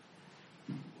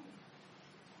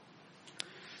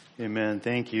Amen.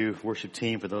 Thank you, worship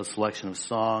team, for those selection of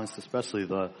songs, especially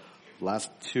the last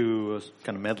two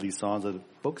kind of medley songs that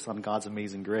focus on God's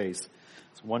amazing grace.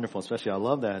 It's wonderful, especially I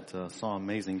love that song,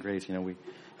 Amazing Grace. You know,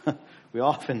 we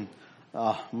often,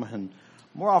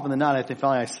 more often than not, I think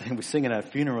we sing it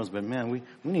at funerals, but man, we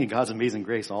need God's amazing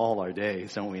grace all our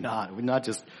days, don't we not? Not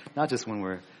just when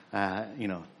we're,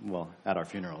 at our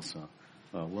funerals. So,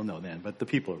 we'll know then, but the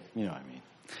people, you know what I mean.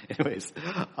 Anyways,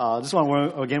 just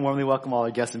want to again warmly welcome all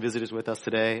our guests and visitors with us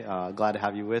today. Glad to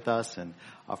have you with us, and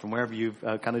from wherever you've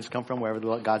kind of just come from, wherever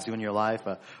God's doing in your life,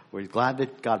 we're glad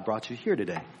that God brought you here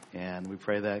today, and we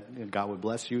pray that God would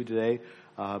bless you today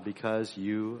because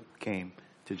you came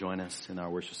to join us in our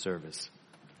worship service.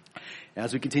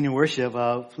 As we continue worship,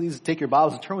 please take your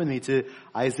Bibles and turn with me to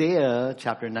Isaiah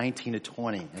chapter 19 to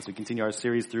 20 as we continue our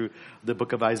series through the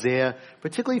book of Isaiah,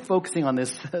 particularly focusing on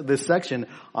this section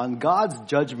on God's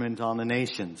judgment on the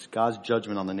nations. God's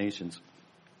judgment on the nations.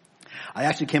 I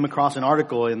actually came across an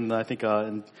article in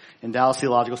Dallas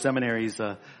Theological Seminary's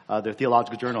their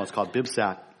theological journal. It's called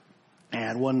BibSat.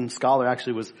 And one scholar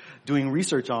actually was doing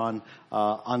research on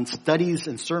studies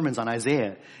and sermons on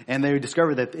Isaiah. And they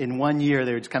discovered that in 1 year,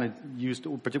 they just kind of used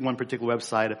one particular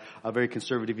website, a very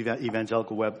conservative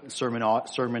evangelical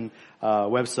sermon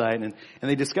website. And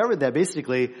they discovered that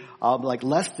basically,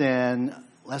 less than,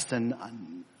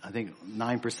 I think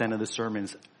 9% of the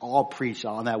sermons all preached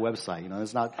on that website. You know,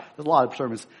 there's a lot of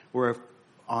sermons were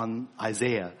on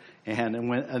Isaiah.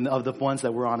 And of the ones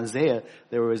that were on Isaiah,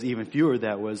 there was even fewer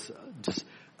that was just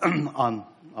on,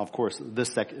 of course,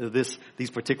 these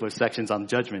particular sections on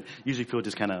judgment. Usually people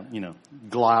just kind of,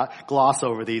 gloss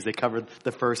over these. They cover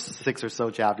the first 6 or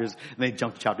so chapters, and they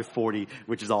jump to chapter 40,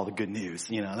 which is all the good news.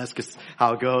 That's just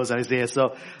how it goes, Isaiah.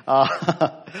 So,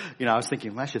 I was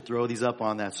thinking I should throw these up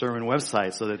on that sermon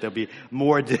website so that there'll be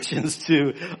more additions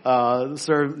to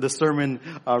the sermon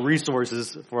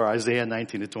resources for Isaiah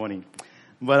 19 to 20.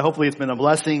 But hopefully it's been a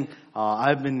blessing.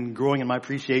 I've been growing in my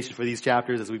appreciation for these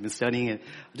chapters as we've been studying it,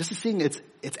 just seeing its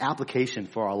application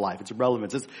for our life, its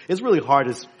relevance. It's really hard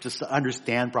just to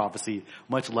understand prophecy,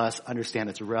 much less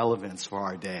understand its relevance for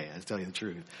our day, to tell you the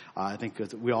truth. I think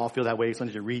we all feel that way.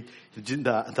 Sometimes you read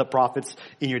the prophets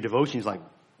in your devotions, like,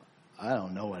 I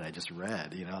don't know what I just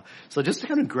read, So just to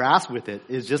kind of grasp with it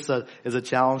is a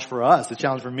challenge for us, a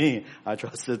challenge for me. I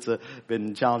trust it's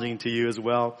been challenging to you as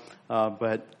well.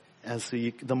 But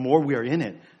the more we are in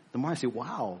it, the more I say,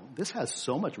 wow, this has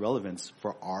so much relevance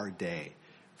for our day,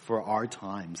 for our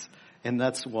times. And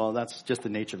that's just the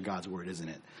nature of God's word, isn't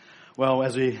it? Well,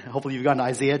 hopefully you've gotten to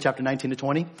Isaiah chapter 19 to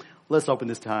 20. Let's open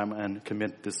this time and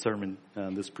commit this sermon,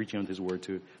 this preaching of his word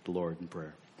to the Lord in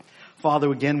prayer.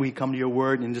 Father, again, we come to your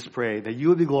word and just pray that you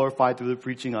would be glorified through the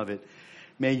preaching of it.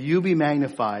 May you be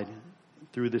magnified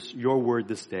through your word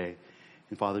this day.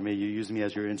 And Father, may you use me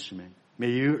as your instrument.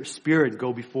 May your Spirit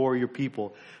go before your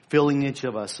people, filling each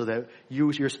of us so that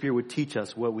your Spirit would teach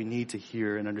us what we need to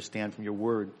hear and understand from your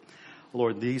word.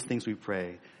 Lord, these things we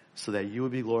pray so that you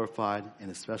would be glorified,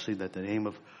 and especially that the name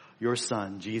of your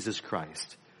Son, Jesus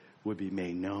Christ, would be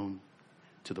made known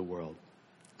to the world.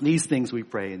 These things we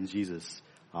pray in Jesus.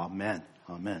 Amen.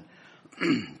 Amen.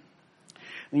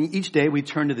 Each day we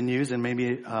turn to the news, and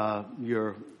maybe I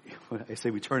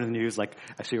say we turn to the news like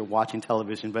actually you're watching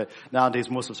television, but nowadays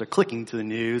most of us are clicking to the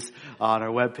news on our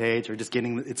webpage or just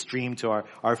getting it streamed to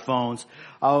our phones,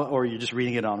 or you're just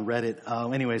reading it on Reddit.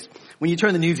 Anyways, when you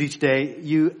turn the news each day,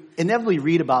 you inevitably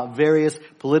read about various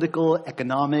political,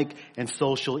 economic, and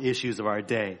social issues of our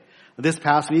day. This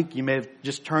past week, you may have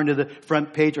just turned to the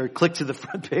front page or clicked to the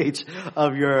front page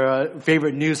of your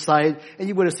favorite news site, and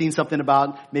you would have seen something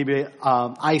about maybe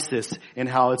ISIS and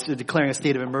how it's declaring a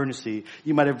state of emergency.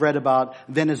 You might have read about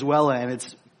Venezuela and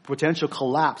its potential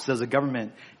collapse as a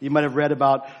government. You might have read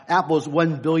about Apple's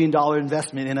 $1 billion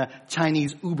investment in a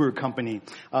Chinese Uber company.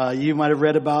 You might have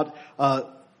read about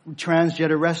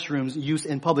transgender restrooms use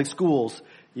in public schools.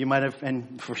 You might have,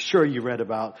 and for sure you read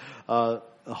about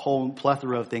a whole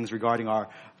plethora of things regarding our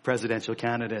presidential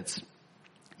candidates.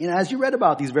 As you read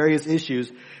about these various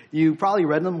issues, you probably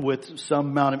read them with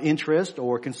some amount of interest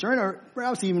or concern, or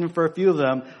perhaps even for a few of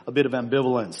them, a bit of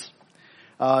ambivalence.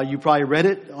 You probably read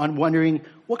it on wondering,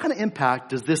 what kind of impact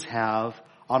does this have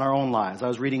on our own lives? I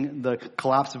was reading the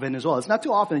collapse of Venezuela. It's not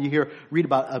too often that you read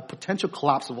about a potential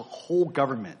collapse of a whole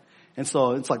government. And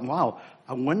so it's like, wow,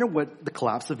 I wonder what the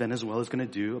collapse of Venezuela is going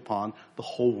to do upon the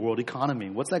whole world economy.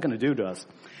 What's that going to do to us?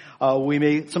 We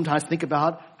may sometimes think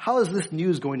about, how is this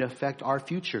news going to affect our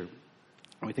future?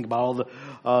 When we think about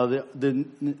all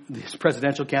these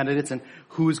presidential candidates and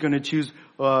who's going to choose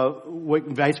what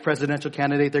vice presidential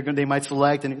candidate they might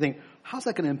select, and you think, how's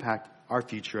that going to impact our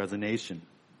future as a nation?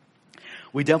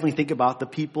 We definitely think about the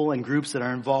people and groups that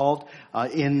are involved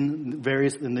in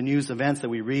the news events that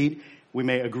we read. We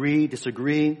may agree,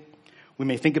 disagree. We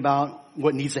may think about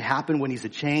what needs to happen, what needs to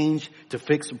change to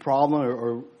fix a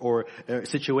problem or a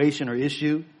situation or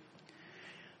issue.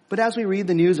 But as we read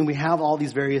the news and we have all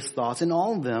these various thoughts, and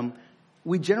all of them,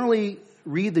 we generally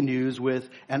read the news with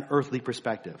an earthly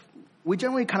perspective. We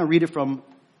generally kind of read it from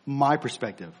my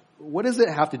perspective. What does it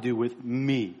have to do with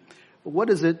me? What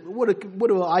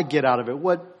do I get out of it?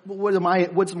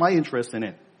 What's my interest in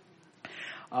it?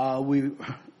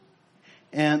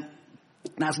 And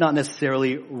that's not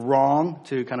necessarily wrong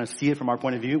to kind of see it from our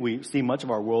point of view. We see much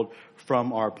of our world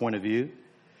from our point of view.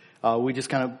 But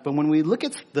when we look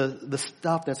at the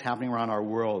stuff that's happening around our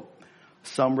world,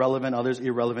 some relevant, others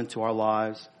irrelevant to our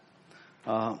lives,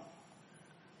 what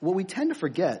we tend to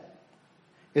forget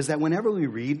is that whenever we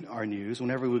read our news,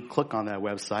 whenever we click on that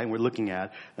website and we're looking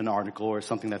at an article or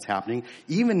something that's happening,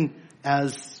 even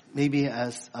as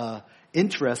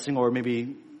interesting or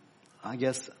maybe,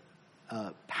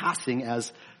 passing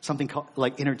as something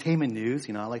like entertainment news,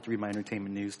 I like to read my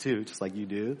entertainment news too, just like you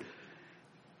do,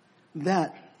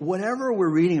 that whatever we're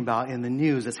reading about in the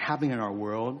news that's happening in our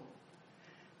world,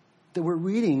 that we're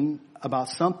reading about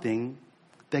something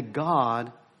that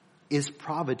God is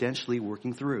providentially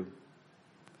working through.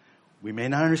 We may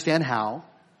not understand how.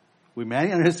 We may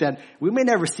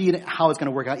never see how it's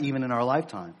going to work out even in our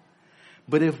lifetime.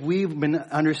 But if we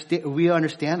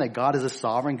understand that God is a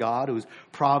sovereign God who's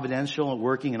providential and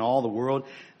working in all the world,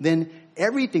 then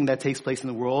everything that takes place in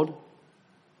the world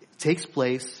takes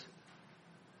place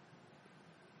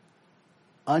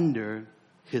under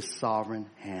His sovereign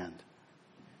hand.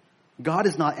 God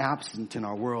is not absent in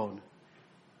our world.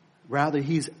 Rather,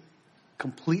 He's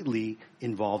completely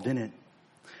involved in it.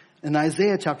 In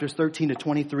Isaiah chapters 13 to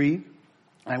 23,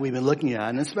 and we've been looking at,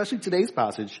 and especially today's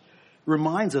passage,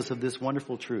 reminds us of this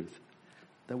wonderful truth.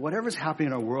 That whatever's happening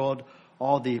in our world,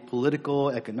 all the political,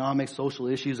 economic, social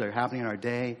issues that are happening in our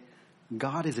day,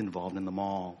 God is involved in them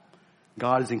all.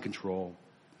 God is in control.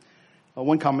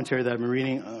 One commentary that I've been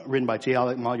reading, written by J.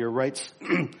 Alec Motyer, writes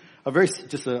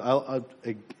a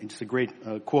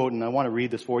great quote, and I want to read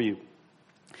this for you.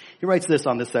 He writes this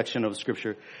on this section of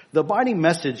Scripture. The abiding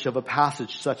message of a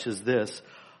passage such as this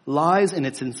lies in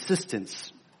its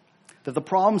insistence that the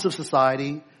problems of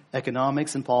society,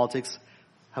 economics, and politics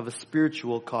have a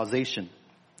spiritual causation.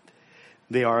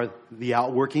 They are the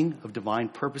outworking of divine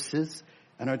purposes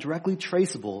and are directly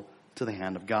traceable to the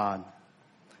hand of God,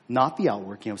 not the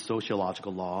outworking of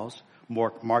sociological laws,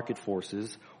 market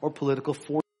forces, or political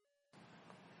forces.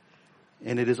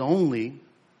 And it is only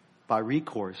by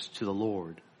recourse to the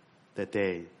Lord that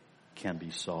they can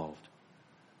be solved.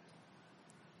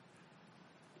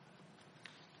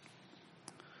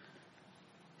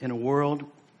 In a world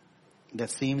that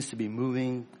seems to be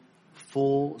moving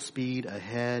full speed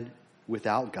ahead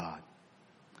without God,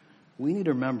 we need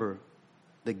to remember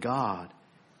that God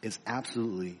is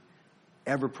absolutely,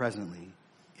 ever-presently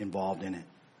involved in it.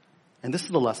 And this is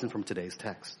the lesson from today's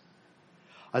text.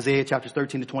 Isaiah chapters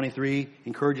 13 to 23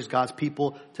 encourages God's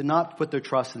people to not put their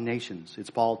trust in nations, its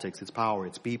politics, its power,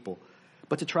 its people,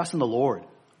 but to trust in the Lord,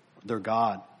 their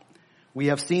God. We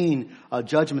have seen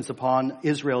judgments upon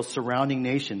Israel's surrounding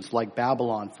nations like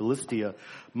Babylon, Philistia,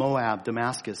 Moab,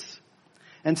 Damascus.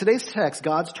 And today's text,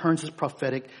 God turns His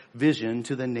prophetic vision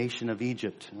to the nation of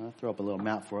Egypt. I'll throw up a little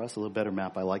map for us, a little better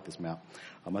map. I like this map,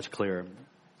 much clearer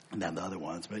than the other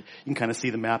ones. But you can kind of see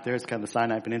the map there. It's kind of the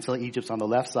Sinai Peninsula. Egypt's on the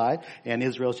left side, and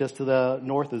Israel's just to the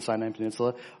north of the Sinai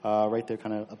Peninsula, right there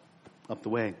kind of up the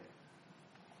way.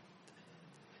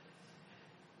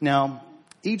 Now,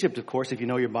 Egypt, of course, if you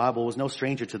know your Bible, was no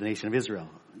stranger to the nation of Israel.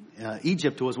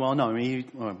 Egypt was well known. I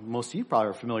mean, most of you probably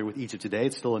are familiar with Egypt today.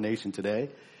 It's still a nation today.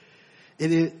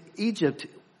 Egypt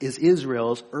is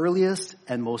Israel's earliest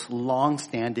and most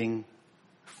long-standing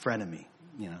frenemy.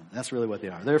 That's really what they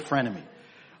are. They're frenemy.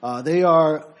 They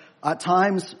are at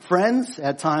times friends,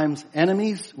 at times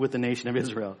enemies with the nation of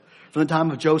Israel. From the time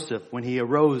of Joseph, when he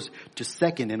arose to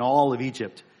second in all of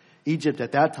Egypt, Egypt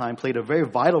at that time played a very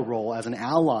vital role as an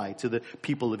ally to the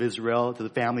people of Israel, to the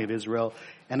family of Israel,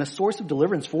 and a source of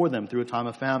deliverance for them through a time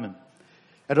of famine.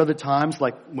 At other times,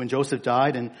 like when Joseph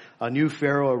died and a new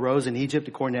Pharaoh arose in Egypt,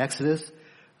 according to Exodus,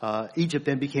 Egypt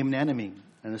then became an enemy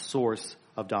and a source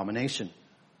of domination.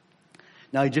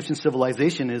 Now, Egyptian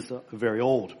civilization is very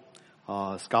old.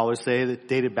 Scholars say that it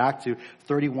dated back to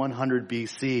 3100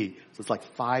 BC. So it's like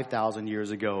 5,000 years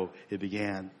ago it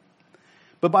began.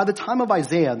 But by the time of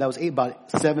Isaiah, that was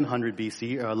about 700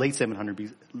 BC, late 700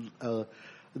 BC,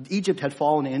 Egypt had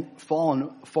fallen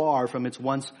far from its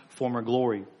once former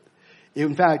glory.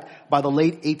 In fact, by the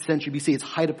late 8th century BC, its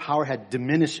height of power had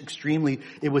diminished extremely.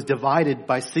 It was divided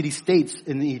by city-states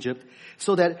in Egypt,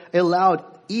 so that it allowed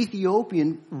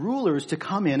Ethiopian rulers to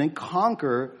come in and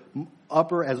conquer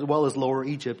Upper as well as Lower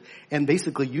Egypt and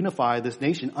basically unify this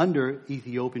nation under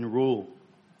Ethiopian rule.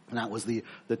 And that was the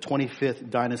 25th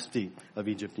dynasty of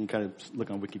Egypt. And you kind of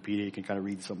look on Wikipedia, you can kind of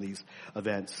read some of these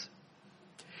events.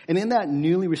 And in that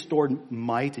newly restored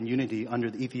might and unity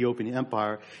under the Ethiopian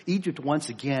Empire, Egypt once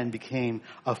again became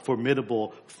a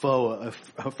formidable foe,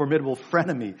 a formidable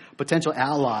frenemy, potential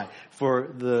ally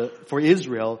for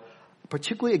Israel,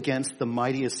 particularly against the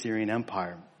mighty Assyrian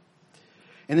Empire.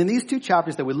 And in these two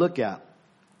chapters that we look at,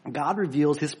 God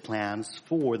reveals his plans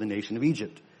for the nation of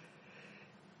Egypt.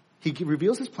 He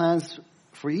reveals his plans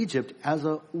for Egypt as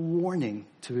a warning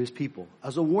to his people,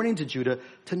 as a warning to Judah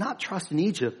to not trust in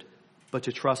Egypt, but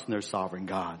to trust in their sovereign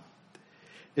God.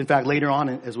 In fact, later on,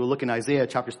 as we look in Isaiah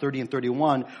chapters 30 and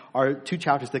 31, are two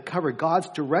chapters that cover God's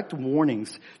direct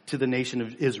warnings to the nation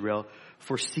of Israel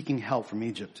for seeking help from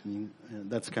Egypt. And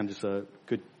that's kind of just a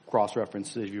good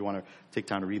cross-reference if you want to take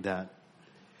time to read that.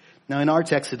 Now, in our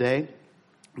text today,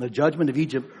 the judgment of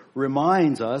Egypt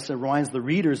reminds the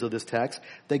readers of this text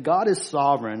that God is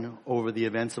sovereign over the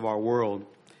events of our world,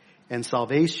 and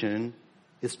salvation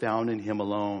is found in him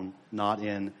alone, not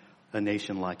in a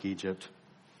nation like Egypt.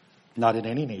 Not in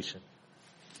any nation.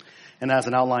 And as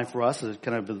an outline for us,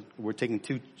 we're taking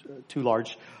two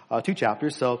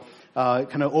chapters, so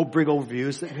kind of brief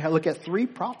overviews. We look at three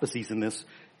prophecies in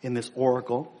this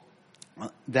oracle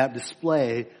that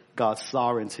display God's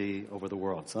sovereignty over the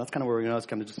world. So that's kind of where it's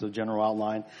kind of just a general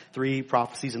outline. Three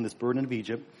prophecies in this burden of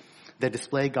Egypt that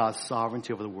display God's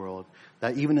sovereignty over the world.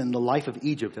 That even in the life of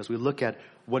Egypt, as we look at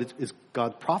what is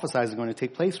God prophesies is going to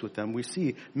take place with them, we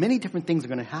see many different things are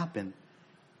going to happen,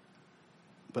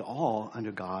 but all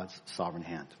under God's sovereign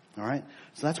hand. All right?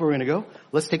 So that's where we're going to go.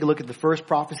 Let's take a look at the first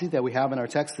prophecy that we have in our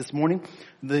text this morning,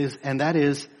 and that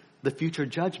is the future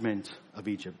judgment of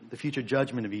Egypt. The future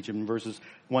judgment of Egypt in verses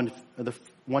 1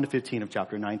 to 15 of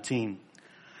chapter 19.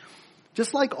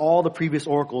 Just like all the previous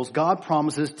oracles, God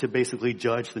promises to basically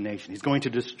judge the nation. He's going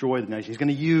to destroy the nation. He's going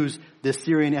to use the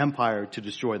Assyrian Empire to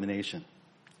destroy the nation.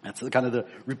 That's kind of the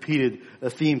repeated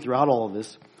theme throughout all of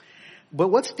this. But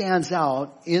what stands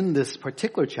out in this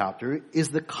particular chapter is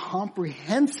the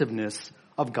comprehensiveness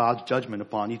of God's judgment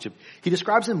upon Egypt. He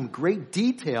describes in great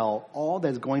detail all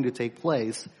that's going to take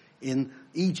place in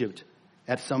Egypt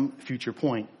at some future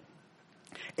point.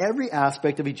 Every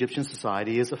aspect of Egyptian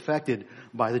society is affected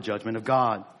by the judgment of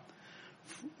God.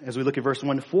 As we look at verse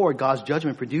 1 to 4, God's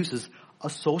judgment produces a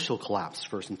social collapse,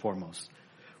 first and foremost.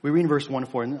 We read in verse 1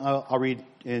 to 4, and I'll read,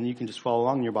 and you can just follow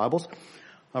along in your Bibles.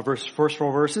 First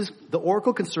 4 verses. The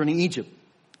oracle concerning Egypt.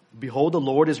 Behold, the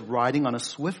Lord is riding on a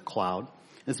swift cloud,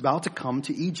 and is about to come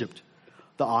to Egypt.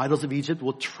 The idols of Egypt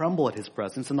will tremble at his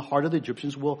presence, and the heart of the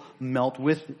Egyptians will melt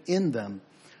within them.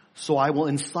 So I will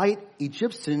incite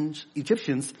Egyptians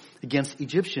against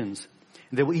Egyptians.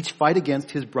 And they will each fight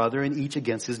against his brother, and each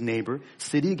against his neighbor,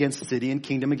 city against city, and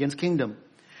kingdom against kingdom.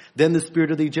 Then the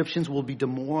spirit of the Egyptians will be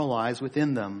demoralized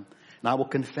within them. And I will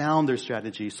confound their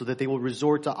strategy, so that they will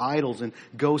resort to idols and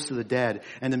ghosts of the dead,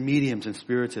 and to mediums and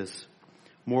spiritists.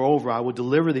 Moreover, I will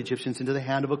deliver the Egyptians into the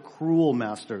hand of a cruel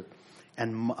master,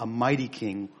 and a mighty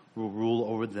king will rule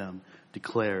over them,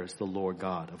 declares the Lord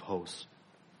God of hosts.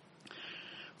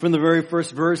 From the very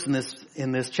first verse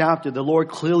in this chapter, the Lord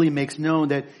clearly makes known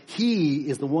that he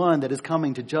is the one that is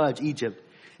coming to judge Egypt.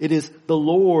 It is the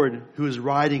Lord who is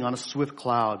riding on a swift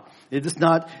cloud. It is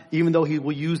not, even though he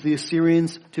will use the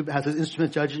Assyrians as his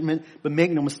instrument of judgment, but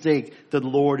make no mistake that the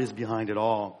Lord is behind it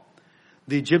all.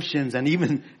 The Egyptians, and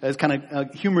even as kind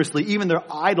of humorously, even their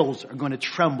idols are going to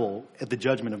tremble at the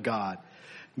judgment of God.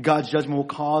 God's judgment will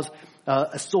cause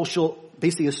a social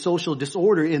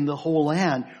disorder in the whole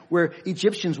land, where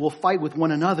Egyptians will fight with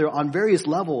one another on various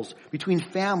levels, between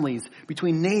families,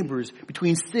 between neighbors,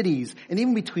 between cities, and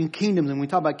even between kingdoms. And when we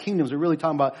talk about kingdoms, we're really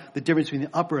talking about the difference between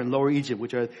the Upper and Lower Egypt,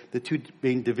 which are the two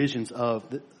main divisions of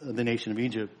the nation of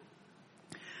Egypt.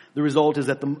 The result is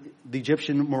that the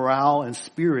Egyptian morale and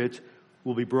spirit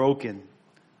will be broken.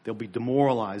 They'll be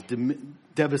demoralized,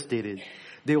 devastated.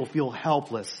 They will feel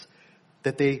helpless.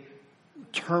 That they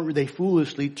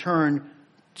foolishly turn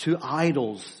to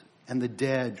idols and the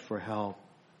dead for help.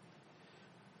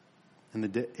 In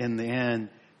the end,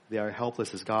 they are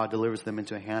helpless as God delivers them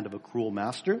into the hand of a cruel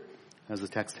master, as the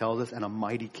text tells us, and a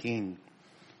mighty king.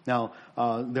 Now,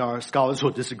 there are scholars who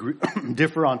will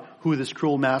differ on who this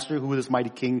cruel master, who this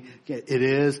mighty king it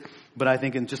is. But I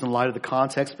think in light of the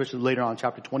context, especially later on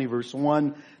chapter 20, verse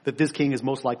 1, that this king is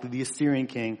most likely the Assyrian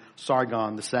king,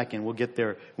 Sargon II. We'll get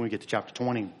there when we get to chapter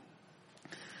 20.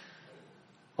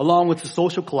 Along with the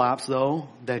social collapse, though,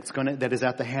 that is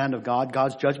at the hand of God,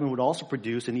 God's judgment would also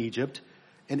produce in Egypt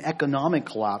an economic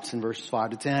collapse in verses 5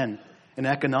 to 10. An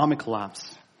economic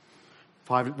collapse.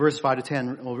 Verses 5 to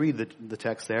 10, we'll read the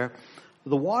text there.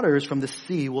 The waters from the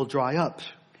sea will dry up,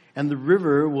 and the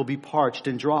river will be parched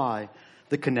and dry.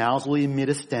 The canals will emit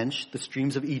a stench. The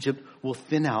streams of Egypt will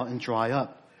thin out and dry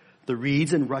up. The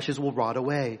reeds and rushes will rot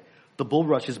away. The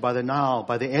bulrushes by the Nile,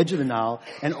 by the edge of the Nile,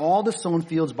 and all the sown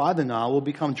fields by the Nile will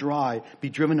become dry, be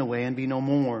driven away, and be no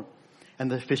more. And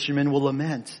the fishermen will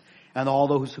lament, and all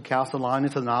those who cast a line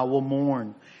into the Nile will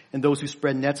mourn, and those who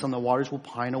spread nets on the waters will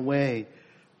pine away.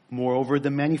 Moreover, the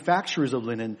manufacturers of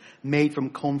linen made from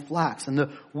combed flax and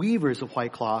the weavers of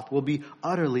white cloth will be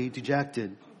utterly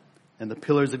dejected, and the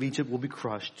pillars of Egypt will be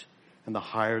crushed, and the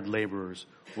hired laborers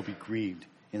will be grieved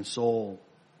in soul.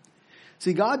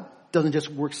 See, God doesn't just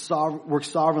work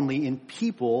sovereignly in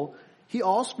people. He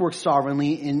also works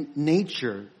sovereignly in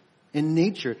nature. In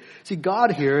nature. See,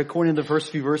 God here, according to the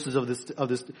first few verses of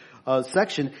this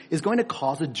section, is going to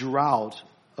cause a drought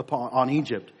on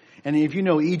Egypt. And if you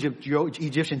know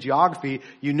Egyptian geography,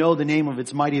 you know the name of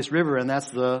its mightiest river, and that's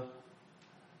the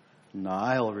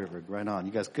Nile River. Right on.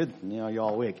 You guys good? You're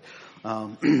all awake.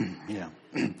 Yeah.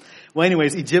 Well,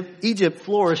 anyways, Egypt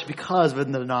flourished because of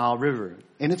the Nile River.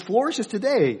 And it flourishes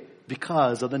today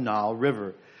because of the Nile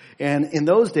River. And in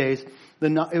those days,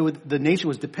 the nation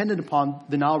was dependent upon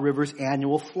the Nile River's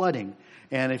annual flooding.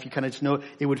 And if you kind of just know,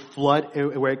 it would flood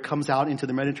where it comes out into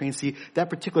the Mediterranean Sea. That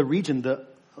particular region,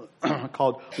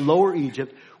 called Lower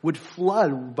Egypt, would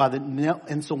flood by the Nile.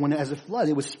 And so as it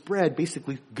flooded, it would spread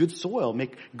basically good soil,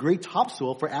 make great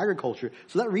topsoil for agriculture.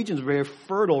 So that region is a very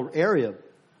fertile area.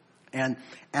 And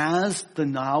as the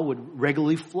Nile would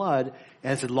regularly flood,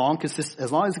 as long as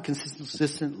it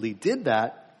consistently did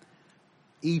that,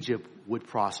 Egypt would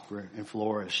prosper and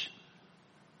flourish.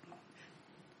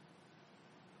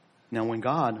 Now, when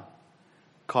God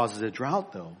causes a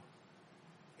drought, though,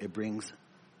 it brings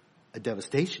a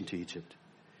devastation to Egypt.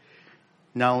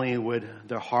 Not only would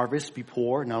their harvest be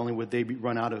poor, not only would they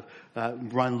run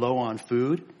low on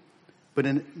food,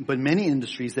 but many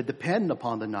industries that depend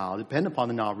upon the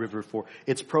Nile River for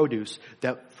its produce,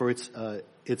 various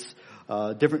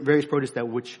produce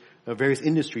various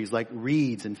industries like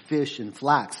reeds and fish and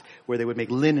flax, where they would make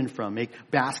linen from, make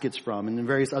baskets from, and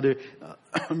various other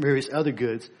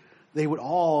goods, they would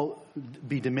all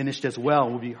be diminished as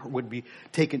well. Would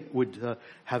take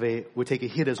a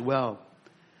hit as well.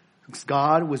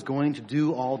 God was going to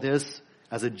do all this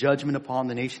as a judgment upon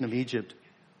the nation of Egypt.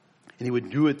 And he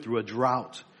would do it through a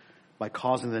drought, by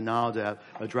causing the Nile to have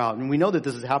a drought. And we know that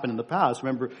this has happened in the past.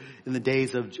 Remember, in the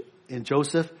days in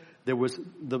Joseph, there was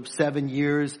the 7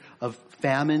 years of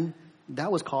famine.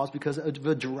 That was caused because of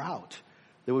a drought.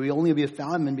 There would only be a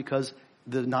famine because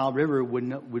the Nile River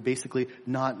would basically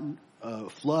not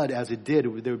flood as it did.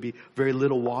 There would be very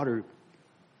little water.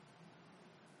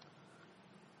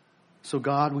 So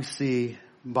God, we see,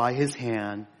 by his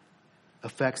hand,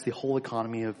 affects the whole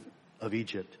economy of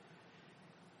Egypt.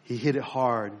 He hit it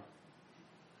hard,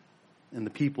 and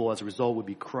the people, as a result, would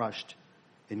be crushed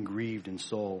and grieved in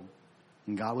soul.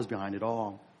 And God was behind it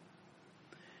all.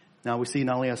 Now we see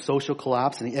not only a social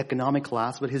collapse and the economic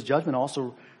collapse, but his judgment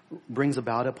also brings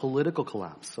about a political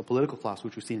collapse,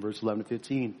 which we see in verses 11 to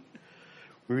 15.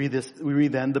 We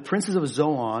read then, the princes of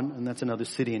Zoan, and that's another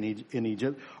city in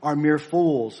Egypt, are mere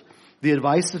fools. The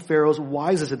advice of Pharaoh's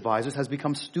wisest advisors has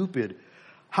become stupid.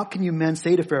 How can you men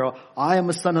say to Pharaoh, I am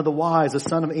a son of the wise, a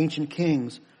son of ancient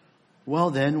kings? Well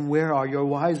then, where are your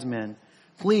wise men?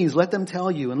 Please let them tell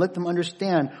you and let them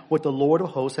understand what the Lord of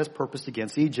hosts has purposed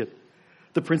against Egypt.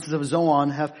 The princes of Zoan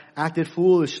have acted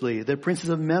foolishly. The princes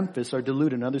of Memphis are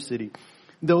deluded, another city.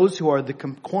 Those who are the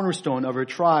cornerstone of her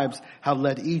tribes have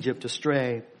led Egypt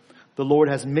astray. The Lord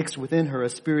has mixed within her a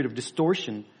spirit of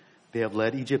distortion. They have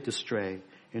led Egypt astray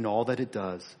in all that it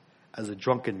does, as a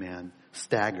drunken man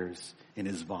staggers in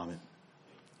his vomit.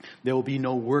 There will be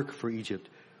no work for Egypt,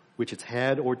 which its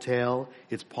head or tail,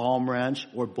 its palm branch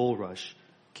or bulrush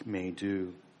may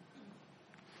do.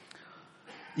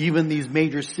 Even these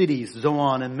major cities,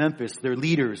 Zoan and Memphis, their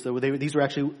leaders, these were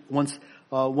actually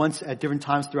once at different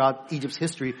times throughout Egypt's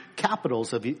history,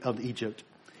 capitals of Egypt.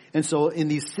 And so in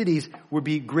these cities would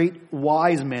be great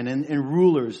wise men and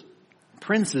rulers,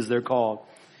 princes they're called.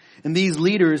 And these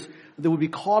leaders that would be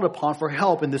called upon for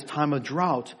help in this time of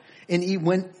drought.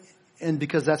 And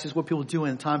because that's just what people do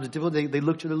in times of difficulty, they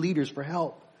look to the leaders for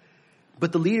help.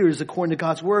 But the leaders, according to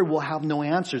God's word, will have no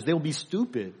answers. They'll be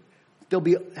stupid.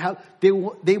 They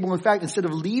will in fact, instead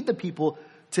of lead the people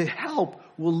to help,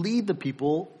 will lead the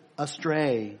people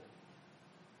astray.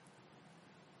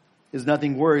 is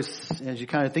nothing worse as you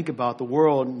kind of think about the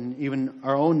world and even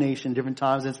our own nation different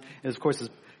times. And of course,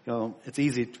 it's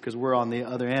easy because we're on the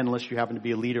other end unless you happen to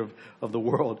be a leader of the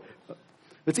world.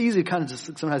 It's easy to kind of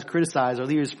just sometimes criticize our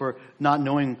leaders for not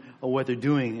knowing what they're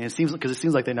doing. And it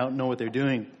seems like they don't know what they're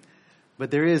doing.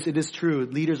 But it is true.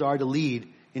 Leaders are to lead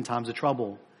in times of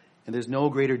trouble. And there's no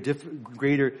greater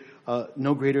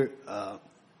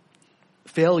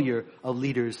failure of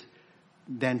leaders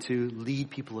than to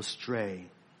lead people astray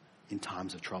in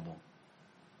times of trouble.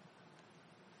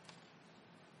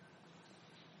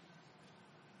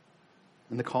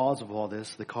 And the cause of all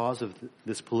this, the cause of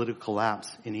this political collapse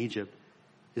in Egypt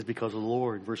is because of the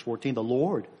Lord. Verse 14, the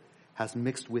Lord has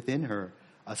mixed within her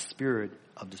a spirit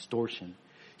of distortion.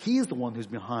 He is the one who's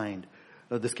behind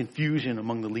this confusion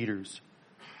among the leaders.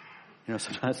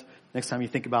 Sometimes next time you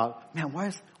think about, man,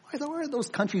 why are those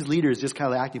countries' leaders just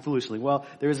kind of acting foolishly? Well,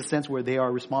 there is a sense where they are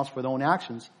responsible for their own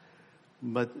actions.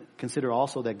 But consider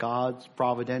also that God's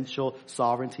providential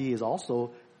sovereignty is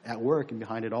also at work and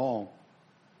behind it all.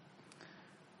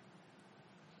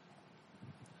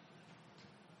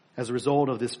 As a result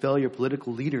of this failure of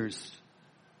political leaders,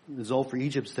 the result for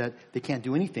Egypt is that they can't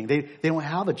do anything. They don't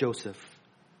have a Joseph.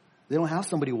 They don't have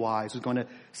somebody wise who's going to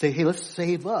say, hey, let's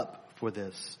save up for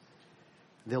this.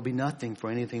 There'll be nothing for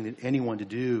anyone to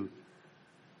do.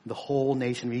 The whole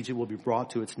nation of Egypt will be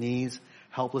brought to its knees,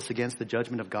 helpless against the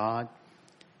judgment of God.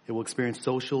 It will experience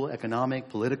social, economic,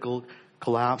 political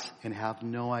collapse and have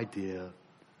no idea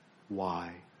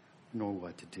why nor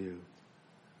what to do.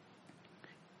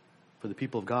 For the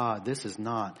people of God, this is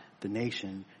not the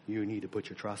nation you need to put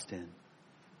your trust in.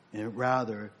 And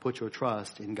rather, put your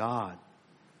trust in God.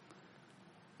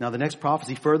 Now, the next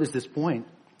prophecy furthers this point.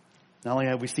 Not only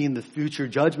have we seen the future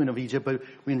judgment of Egypt, but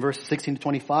in verses 16 to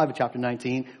 25 of chapter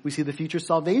 19, we see the future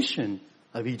salvation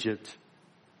of Egypt.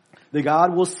 That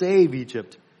God will save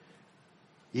Egypt,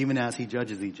 even as he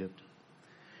judges Egypt.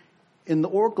 In the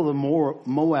oracle of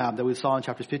Moab that we saw in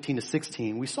chapters 15 to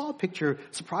 16, we saw a picture,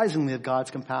 surprisingly, of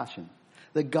God's compassion.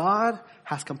 That God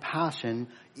has compassion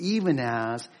even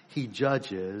as he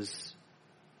judges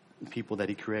the people that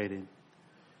he created.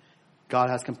 God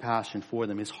has compassion for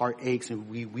them. His heart aches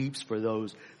and he weeps for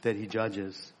those that he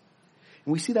judges.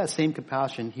 And we see that same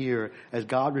compassion here as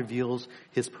God reveals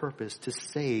his purpose to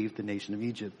save the nation of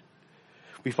Egypt.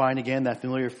 We find again that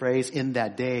familiar phrase, in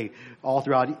that day. All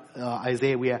throughout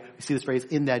Isaiah, we see this phrase,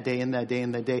 in that day, in that day,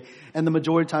 in that day. And the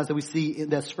majority of times that we see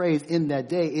that phrase, in that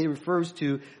day, it refers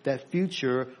to that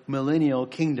future millennial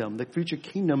kingdom, the future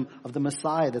kingdom of the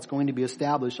Messiah that's going to be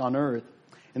established on earth.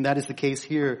 And that is the case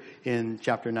here in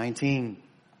chapter 19.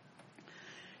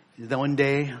 That one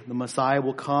day the Messiah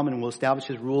will come and will establish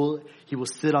his rule. He will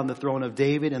sit on the throne of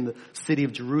David in the city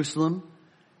of Jerusalem.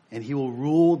 And he will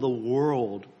rule the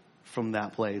world from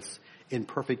that place in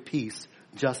perfect peace,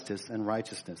 justice, and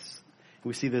righteousness.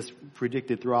 We see this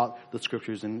predicted throughout the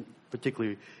scriptures, and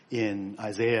particularly in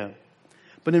Isaiah.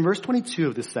 But in verse 22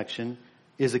 of this section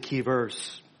is a key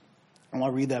verse. I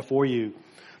want to read that for you.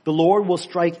 The Lord will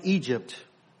strike Egypt,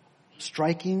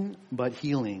 striking but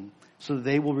healing, so that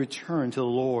they will return to the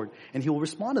Lord, and he will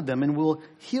respond to them and will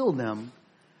heal them.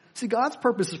 See, God's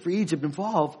purposes for Egypt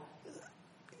involve,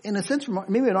 in a sense,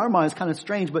 maybe in our minds, kind of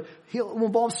strange, but it will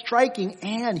involve striking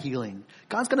and healing.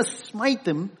 God's going to smite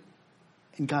them,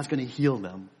 and God's going to heal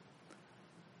them.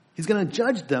 He's going to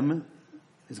judge them,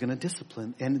 he's going to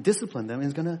discipline them, and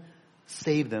he's going to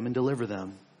save them and deliver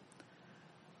them.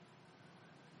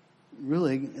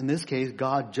 Really, in this case,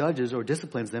 God judges or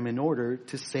disciplines them in order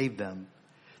to save them.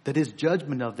 That his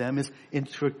judgment of them is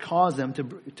to cause them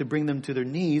to bring them to their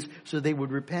knees so they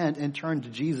would repent and turn to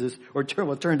Jesus, or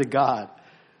turn to God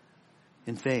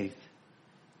in faith.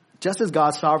 Just as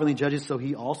God sovereignly judges, so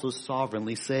he also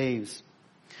sovereignly saves.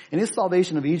 And his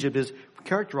salvation of Egypt is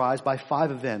characterized by 5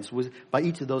 events, by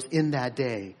each of those in that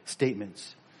day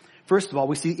statements. First of all,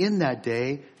 we see in that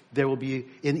day there will be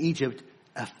in Egypt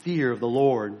a fear of the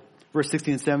Lord. Verse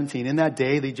 16 and 17, in that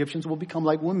day the Egyptians will become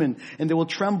like women, and they will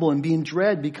tremble and be in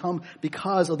dread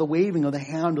because of the waving of the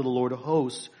hand of the Lord of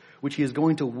hosts, which he is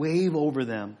going to wave over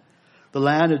them. The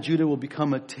land of Judah will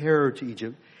become a terror to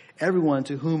Egypt. Everyone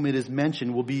to whom it is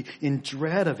mentioned will be in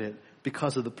dread of it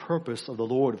because of the purpose of the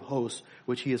Lord of hosts,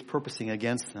 which he is purposing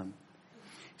against them.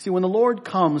 See, when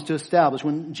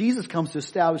Jesus comes to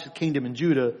establish the kingdom in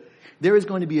Judah, there is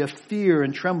going to be a fear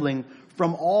and trembling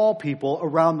from all people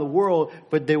around the world,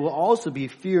 but there will also be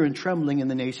fear and trembling in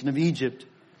the nation of Egypt.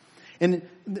 And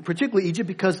particularly Egypt,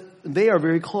 because they are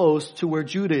very close to where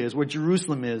Judah is, where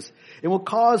Jerusalem is.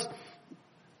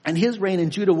 And his reign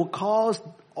in Judah will cause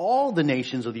all the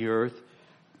nations of the earth,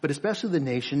 but especially the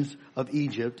nations of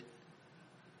Egypt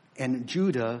and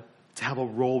Judah, to have a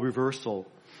role reversal.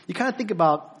 You kind of think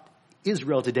about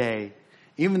Israel today.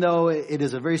 Even though it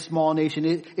is a very small nation,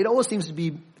 it always seems to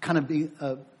be kind of being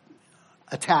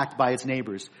attacked by its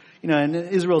neighbors. And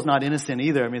Israel's not innocent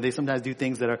either. I mean, they sometimes do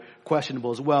things that are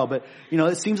questionable as well. But,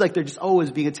 it seems like they're just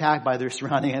always being attacked by their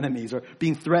surrounding enemies or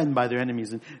being threatened by their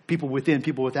enemies, and people within,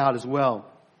 people without as well.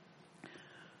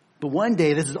 But one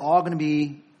day, this is all going to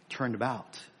be turned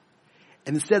about.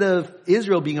 And instead of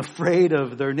Israel being afraid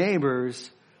of their neighbors,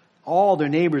 all their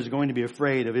neighbors are going to be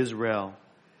afraid of Israel.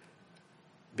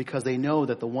 Because they know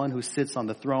that the one who sits on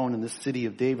the throne in the city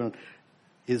of David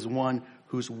is one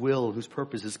whose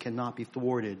purposes cannot be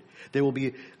thwarted. There will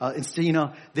be,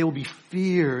 there will be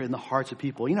fear in the hearts of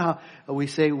people. You know how we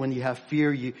say when you have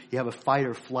fear, you have a fight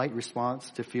or flight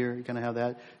response to fear. You kind of have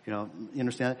that, you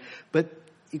understand that. But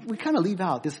we kind of leave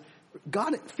out this.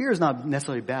 Fear is not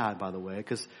necessarily bad, by the way,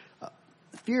 because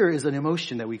fear is an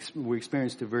emotion that we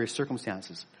experience through various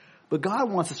circumstances. But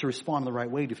God wants us to respond the right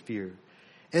way to fear.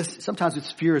 Sometimes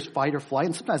it's fear is fight or flight,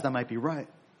 and sometimes that might be right.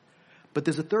 But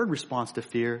there's a third response to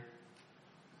fear.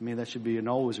 That should be an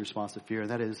always response to fear, and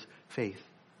that is faith.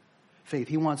 Faith.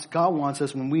 God wants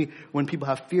us when people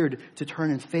have fear to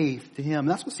turn in faith to Him.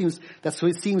 That's what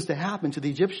seems to happen to the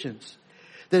Egyptians.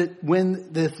 That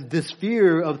when this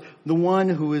fear of the one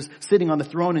who is sitting on the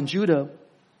throne in Judah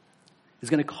is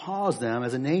going to cause them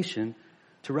as a nation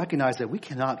to recognize that we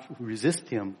cannot resist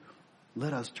Him.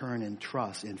 Let us turn in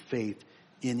trust and faith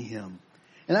in Him.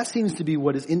 And that seems to be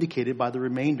what is indicated by the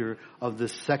remainder of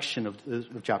this section of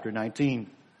chapter 19.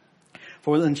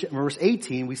 For in verse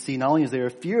 18, we see not only is there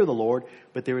a fear of the Lord,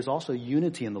 but there is also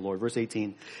unity in the Lord. Verse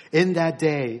 18, in that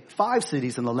day, 5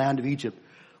 cities in the land of Egypt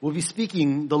will be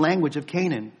speaking the language of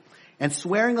Canaan and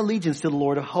swearing allegiance to the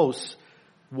Lord of hosts.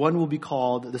 One will be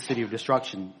called the city of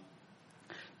destruction.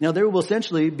 Now there will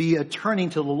essentially be a turning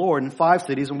to the Lord in 5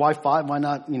 cities. And why 5? Why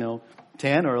not,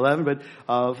 10 or 11,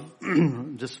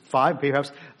 but just 5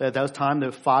 perhaps. That was time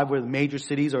the 5 were the major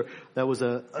cities, or that was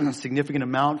a significant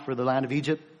amount for the land of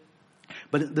Egypt.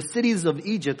 But the cities of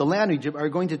Egypt, the land of Egypt, are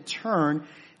going to turn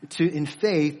in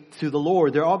faith to the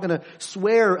Lord. They're all going to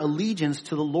swear allegiance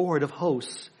to the Lord of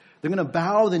hosts. They're going to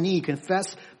bow the knee,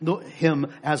 confess Him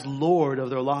as Lord of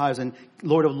their lives and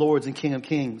Lord of lords and King of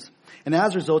kings. And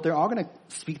as a result, they're all going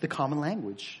to speak the common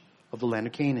language of the land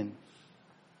of Canaan.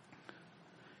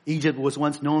 Egypt was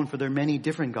once known for their many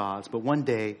different gods, but one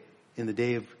day, in the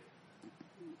day of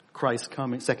Christ's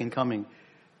second coming,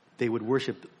 they would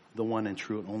worship the one and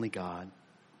true and only God.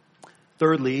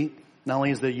 Thirdly, not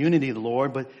only is there unity of the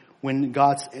Lord, but in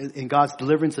God's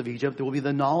deliverance of Egypt, there will be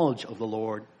the knowledge of the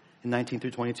Lord in 19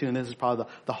 through 22. And this is probably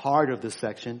the heart of this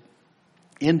section.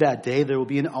 In that day, there will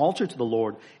be an altar to the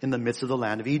Lord in the midst of the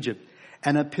land of Egypt,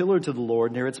 and a pillar to the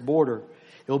Lord near its border.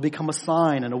 It will become a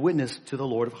sign and a witness to the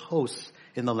Lord of hosts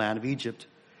in the land of Egypt.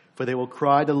 For they will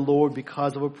cry to the Lord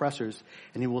because of oppressors,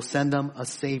 and He will send them a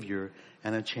Savior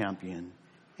and a champion,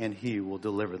 and He will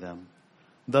deliver them.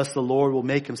 Thus the Lord will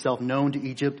make Himself known to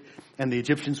Egypt, and the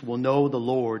Egyptians will know the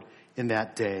Lord in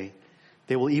that day.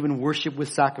 They will even worship with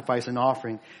sacrifice and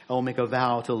offering, and will make a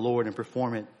vow to the Lord and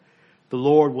perform it. The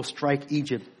Lord will strike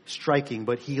Egypt, striking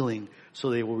but healing, so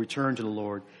they will return to the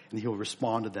Lord, and He will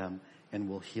respond to them and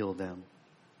will heal them.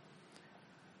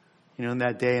 In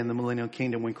that day in the millennial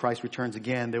kingdom, when Christ returns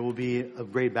again, there will be a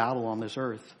great battle on this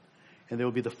earth. And there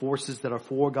will be the forces that are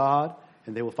for God,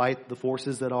 and they will fight the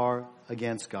forces that are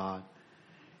against God.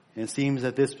 And it seems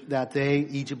that that day,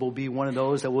 Egypt will be one of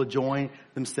those that will join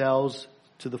themselves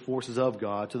to the forces of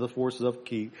God, to the forces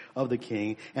of the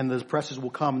king. And the oppressors will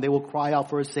come. They will cry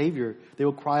out for a Savior. They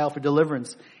will cry out for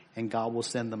deliverance. And God will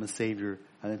send them a Savior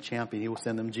and a champion. He will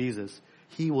send them Jesus.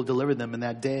 He will deliver them in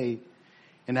that day.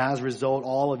 And as a result,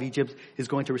 all of Egypt is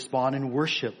going to respond in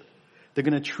worship. They're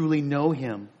going to truly know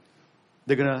Him.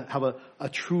 They're going to have a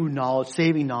true knowledge,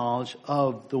 saving knowledge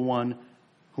of the one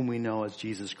whom we know as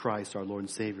Jesus Christ, our Lord and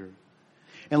Savior.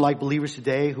 And like believers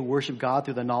today who worship God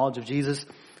through the knowledge of Jesus,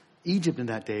 Egypt in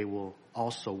that day will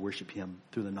also worship Him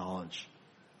through the knowledge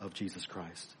of Jesus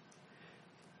Christ.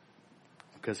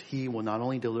 Because He will not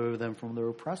only deliver them from their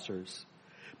oppressors,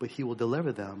 but He will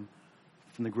deliver them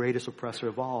from the greatest oppressor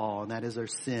of all, and that is their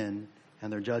sin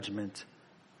and their judgment.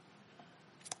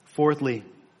 Fourthly,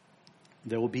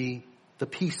 there will be the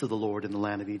peace of the Lord in the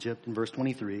land of Egypt. In verse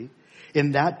 23,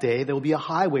 in that day there will be a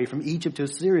highway from Egypt to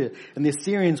Assyria, and the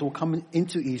Assyrians will come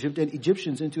into Egypt and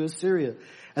Egyptians into Assyria,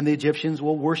 and the Egyptians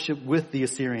will worship with the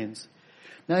Assyrians.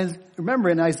 Now remember,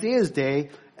 in Isaiah's day,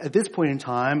 at this point in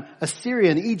time,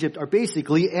 Assyria and Egypt are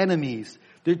basically enemies.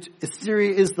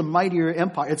 Assyria is the mightier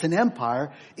empire. It's an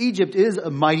empire. Egypt is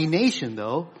a mighty nation,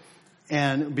 though.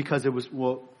 And because it was,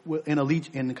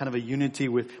 in kind of a unity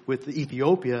with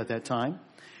Ethiopia at that time.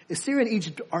 Assyria and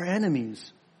Egypt are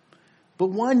enemies. But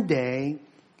one day,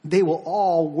 they will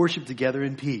all worship together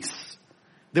in peace.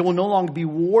 There will no longer be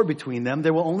war between them.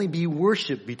 There will only be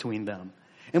worship between them.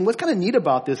 And what's kind of neat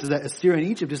about this is that Assyria and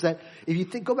Egypt is that if you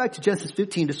go back to Genesis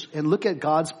 15 and look at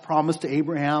God's promise to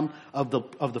Abraham of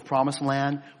the promised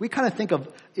land, we kind of think of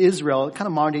Israel, kind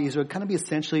of modern day Israel, kind of be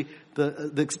essentially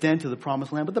the extent of the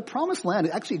promised land. But the promised land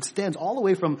actually extends all the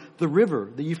way from the river,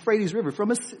 the Euphrates River,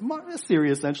 from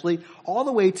Assyria essentially, all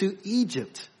the way to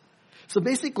Egypt. So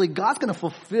basically, God's going to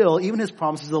fulfill even his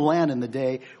promises of the land in the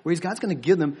day where God's going to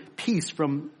give them peace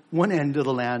from one end of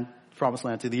the land, promised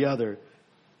land, to the other.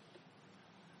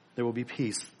 There will be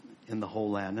peace in the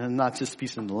whole land. And not just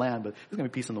peace in the land, but there's going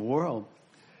to be peace in the world.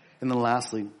 And then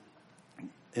lastly,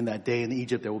 in that day in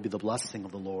Egypt, there will be the blessing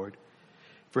of the Lord.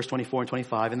 Verse 24 and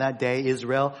 25, in that day,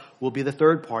 Israel will be the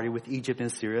third party with Egypt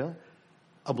and Assyria,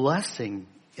 a blessing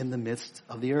in the midst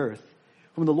of the earth,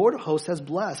 whom the Lord of hosts has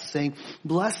blessed, saying,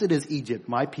 blessed is Egypt,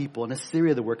 my people, and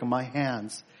Assyria, the work of my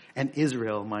hands, and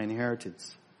Israel, my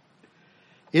inheritance.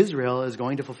 Israel is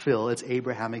going to fulfill its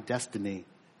Abrahamic destiny.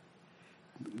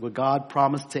 What God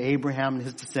promised to Abraham and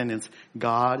his descendants,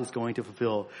 God is going to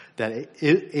fulfill. That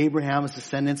Abraham's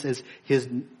descendants,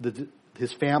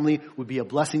 his family would be a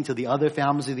blessing to the other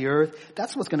families of the earth.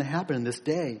 That's what's going to happen in this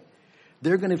day.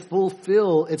 They're going to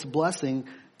fulfill its blessing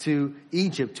to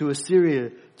Egypt, to Assyria,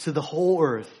 to the whole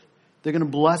earth. They're going to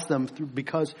bless them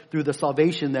through the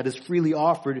salvation that is freely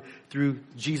offered through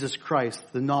Jesus Christ,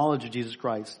 the knowledge of Jesus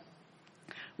Christ.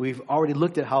 We've already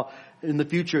looked at how in the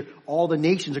future all the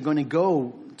nations are going to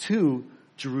go to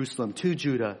Jerusalem, to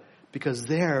Judah, because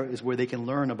there is where they can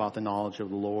learn about the knowledge of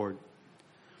the Lord.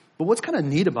 But what's kind of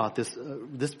neat about this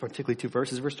particularly two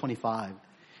verses, verse 25,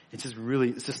 it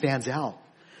just stands out.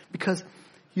 Because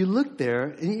you look there,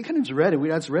 and you kind of just read it,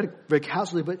 I just read it very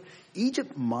casually, but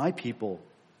Egypt, my people,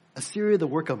 Assyria, the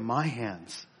work of my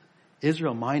hands,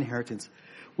 Israel, my inheritance.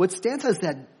 What stands out is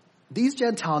that these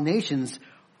Gentile nations,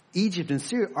 Egypt and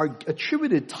Syria, are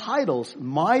attributed titles,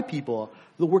 my people,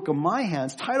 the work of my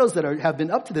hands, titles that have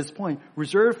been up to this point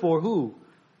reserved for who?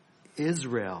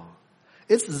 Israel.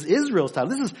 This is Israel's title.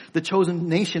 This is the chosen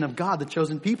nation of God, the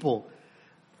chosen people.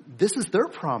 This is their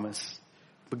promise.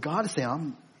 But God is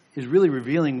saying, is really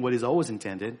revealing what He's always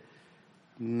intended,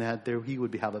 and that He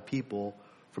would have a people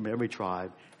from every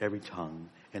tribe, every tongue,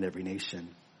 and every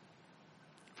nation.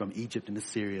 From Egypt and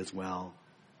Assyria as well.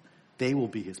 They will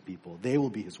be His people. They will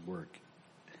be His work.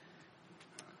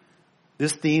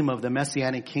 This theme of the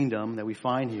Messianic kingdom that we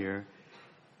find here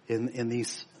in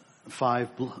these five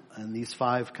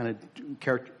kind of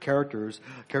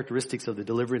characteristics of the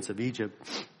deliverance of Egypt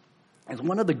is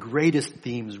one of the greatest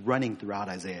themes running throughout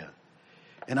Isaiah.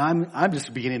 And I'm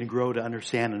just beginning to grow to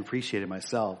understand and appreciate it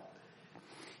myself.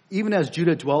 Even as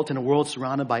Judah dwelt in a world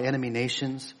surrounded by enemy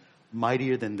nations,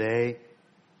 mightier than they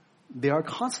are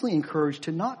constantly encouraged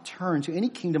to not turn to any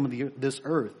kingdom of this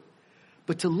earth,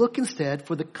 but to look instead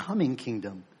for the coming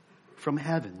kingdom from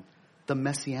heaven, the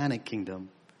Messianic kingdom.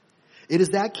 It is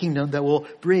that kingdom that will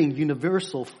bring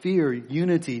universal fear,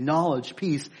 unity, knowledge,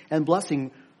 peace, and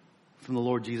blessing from the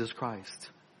Lord Jesus Christ.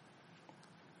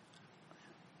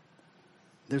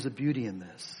 There's a beauty in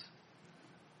this.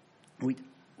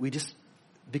 We just,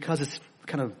 because it's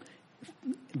kind of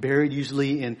buried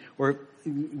usually or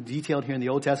detailed here in the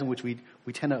Old Testament, which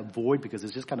we tend to avoid because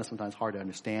it's just kind of sometimes hard to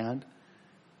understand,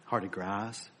 hard to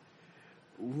grasp.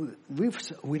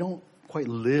 We don't quite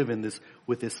live in this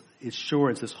with this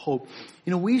assurance, this hope.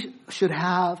 We should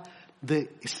have the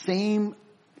same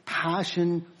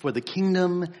passion for the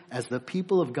kingdom as the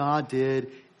people of God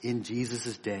did in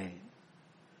Jesus' day.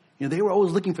 They were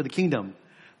always looking for the kingdom.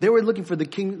 They were looking for the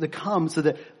king to come to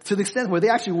the extent where they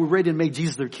actually were ready to make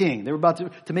Jesus their king. They were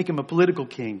about to make him a political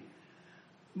king.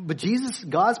 But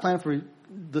God's plan for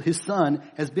his son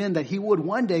has been that he would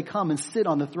one day come and sit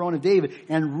on the throne of David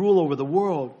and rule over the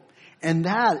world. And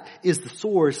that is the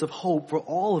source of hope for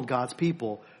all of God's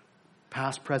people,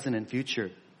 past, present, and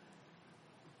future.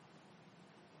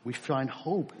 We find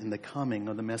hope in the coming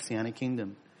of the Messianic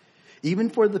kingdom. Even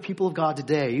for the people of God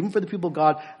today, even for the people of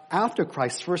God after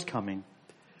Christ's first coming.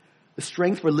 The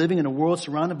strength for living in a world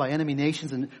surrounded by enemy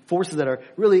nations and forces that are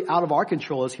really out of our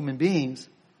control as human beings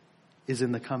is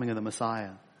in the coming of the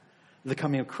Messiah, the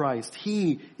coming of Christ.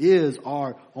 He is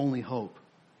our only hope.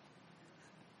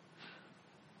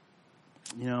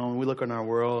 When we look in our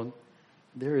world,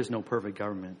 there is no perfect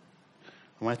government.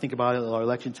 And when I think about it, our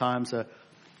election times,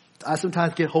 I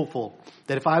sometimes get hopeful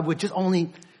that if I would just,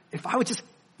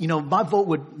 my vote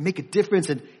would make a difference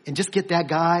and just get that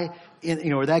guy,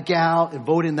 or that gal and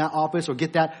vote in that office or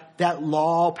get that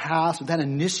law passed or that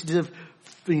initiative,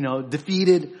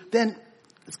 defeated, then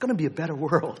it's going to be a better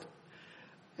world.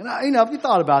 And if you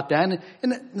thought about that,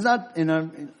 and it's not,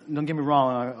 don't get me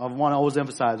wrong, I want to always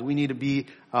emphasize we need to be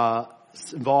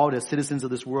involved as citizens of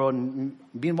this world and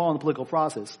be involved in the political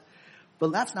process.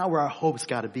 But that's not where our hope's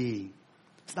got to be.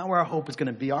 It's not where our hope is going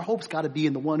to be. Our hope's got to be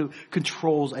in the one who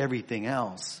controls everything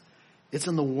else. It's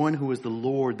in the one who is the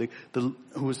Lord,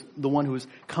 who is the one who is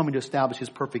coming to establish his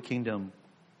perfect kingdom.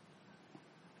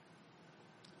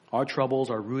 Our troubles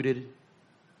are rooted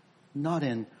not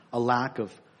in a lack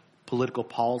of political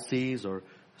policies or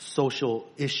social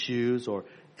issues or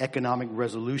economic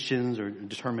resolutions or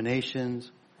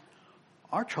determinations.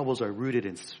 Our troubles are rooted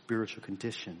in spiritual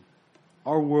condition.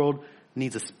 Our world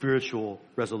needs a spiritual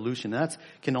resolution. That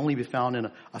can only be found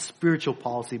in a spiritual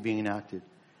policy being enacted.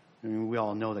 I mean, we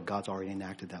all know that God's already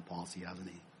enacted that policy, hasn't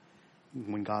he?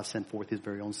 When God sent forth his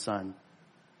very own son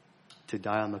to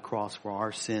die on the cross for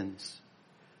our sins,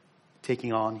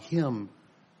 taking on him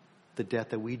the death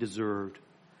that we deserved,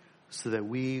 so that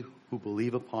we who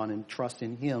believe upon and trust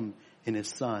in him, in his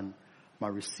son,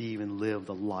 might receive and live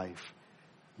the life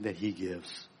that he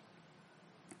gives.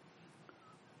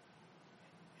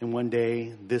 And one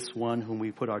day, this one whom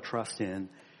we put our trust in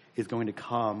is going to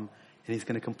come and he's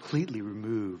going to completely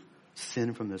remove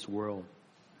sin from this world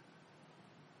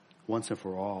once and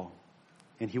for all.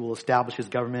 And he will establish his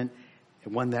government,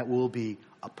 and one that will be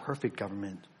a perfect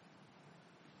government.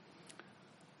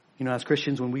 As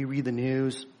Christians, when we read the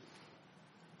news,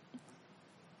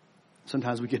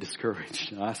 sometimes we get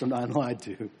discouraged. I know I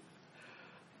do.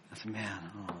 I say, man.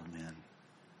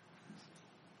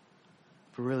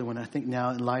 But really, when I think now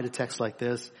in light of texts like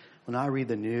this, when I read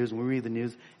the news, when we read the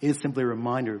news, it is simply a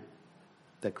reminder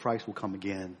that Christ will come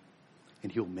again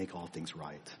and he will make all things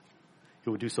right. He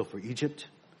will do so for Egypt,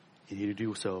 and he will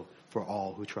do so for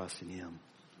all who trust in him.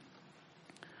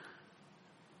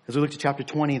 As we look to chapter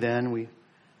 20 then, we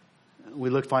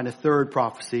find a third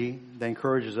prophecy that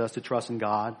encourages us to trust in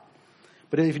God.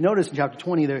 But if you notice in chapter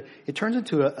 20 there, it turns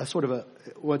into a sort of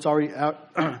what's already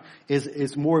out,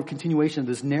 is more of a continuation of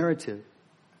this narrative.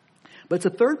 But it's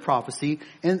a third prophecy,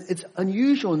 and it's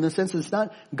unusual in the sense that it's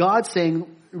not God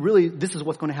saying, really, this is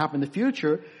what's going to happen in the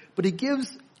future, but he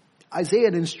gives Isaiah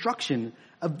an instruction,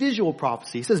 a visual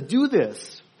prophecy. He says, do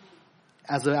this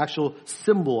as an actual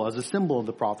symbol, as a symbol of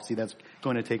the prophecy that's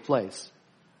going to take place.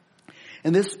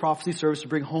 And this prophecy serves to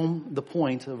bring home the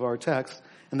point of our text,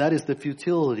 and that is the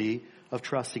futility of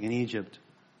trusting in Egypt.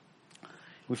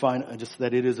 We find just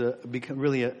that it is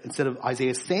instead of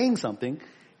Isaiah saying something,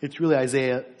 it's really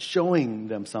Isaiah showing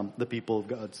them the people of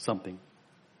God something.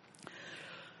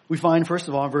 We find, first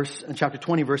of all, in chapter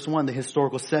 20, verse 1, the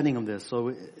historical setting of this. So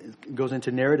it goes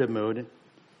into narrative mode.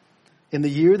 In the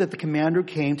year that the commander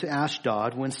came to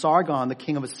Ashdod, when Sargon, the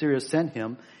king of Assyria, sent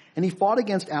him, and he fought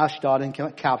against Ashdod and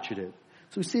captured it.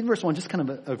 So we see in verse 1 just kind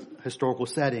of a historical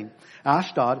setting.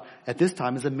 Ashdod, at this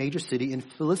time, is a major city in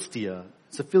Philistia.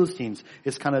 It's the Philistines.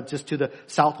 It's kind of just to the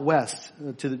southwest,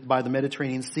 by the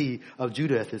Mediterranean Sea of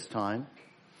Judah at this time.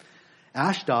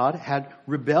 Ashdod had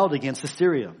rebelled against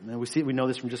Assyria. And we know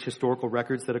this from just historical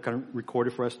records that are kind of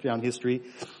recorded for us down history.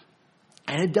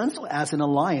 And had done so as an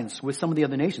alliance with some of the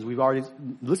other nations. We've already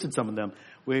listed some of them.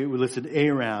 We listed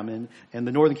Aram and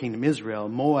the northern kingdom, Israel,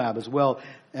 Moab as well,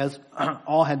 as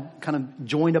all had kind of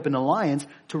joined up in alliance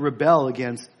to rebel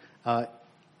against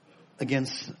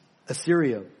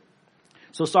Assyria.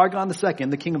 So Sargon II,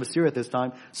 the king of Assyria at this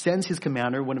time, sends his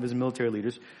commander, one of his military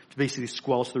leaders, to basically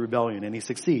squelch the rebellion, and he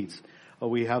succeeds.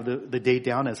 We have the date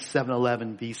down as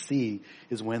 711 BC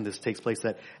is when this takes place,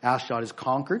 that Ashdod is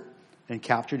conquered and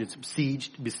captured, it's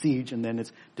besieged, and then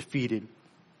it's defeated,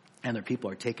 and their people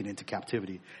are taken into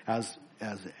captivity as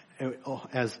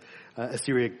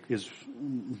Assyria is,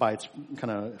 by its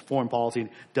kind of foreign policy,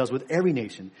 does with every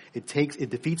nation. It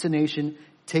defeats a nation,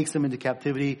 takes them into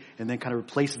captivity, and then kind of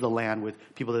replaces the land with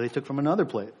people that they took from another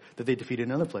place, that they defeated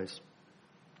in another place.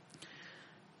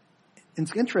 And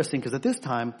it's interesting because at this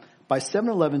time, by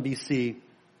 711 BC,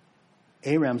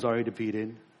 Aram's already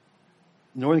defeated,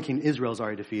 northern kingdom Israel's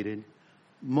already defeated,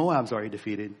 Moab's already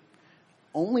defeated.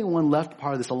 Only one left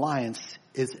part of this alliance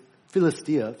is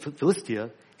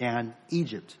Philistia and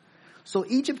Egypt. So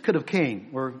Egypt could have came,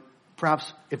 or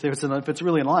perhaps if it's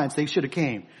really an alliance, they should have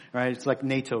came, right? It's like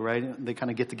NATO, right? They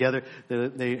kind of get together,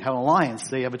 they have an alliance,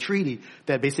 they have a treaty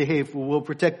that basically, hey, we'll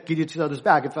get each other's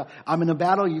back. If I'm in a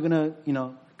battle, you're going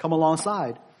to, come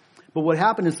alongside. But what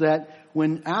happened is that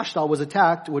when Ashdod was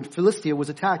attacked, when Philistia was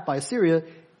attacked by Assyria,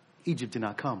 Egypt did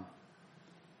not come.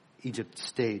 Egypt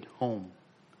stayed home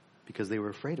because they were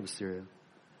afraid of Assyria.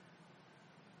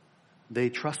 they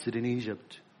trusted in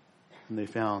Egypt, and they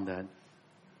found that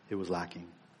it was lacking.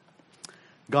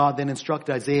 God then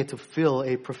instructed Isaiah to fulfill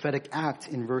a prophetic act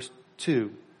in verse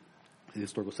 2. The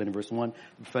historical said in verse 1,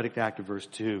 the prophetic act of verse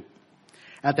 2.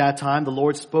 At that time, the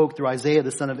Lord spoke through Isaiah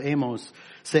the son of Amos,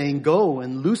 saying, "Go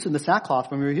and loosen the sackcloth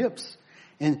from your hips,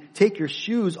 and take your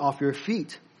shoes off your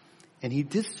feet." And he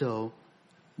did so,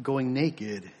 going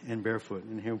naked and barefoot.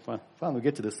 And here, finally we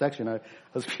get to this section. I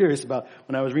was curious about,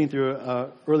 when I was reading through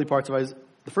early parts of Isaiah,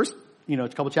 the first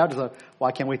couple chapters, I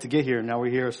I can't wait to get here. And now we're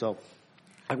here, so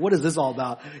what is this all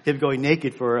about? Him going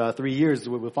naked for 3 years is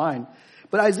what we'll find.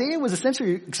 But Isaiah was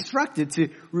essentially instructed to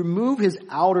remove his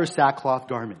outer sackcloth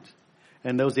garment.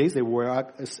 In those days, they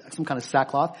wore some kind of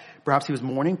sackcloth. Perhaps he was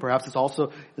mourning. Perhaps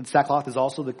the sackcloth is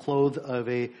also the clothes of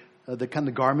the kind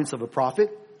of garments of a prophet.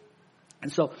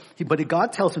 And so, but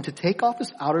God tells him to take off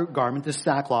his outer garment, this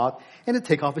sackcloth, and to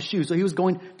take off his shoes. So he was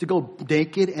going to go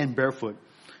naked and barefoot.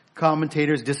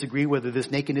 Commentators disagree whether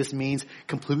this nakedness means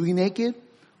completely naked,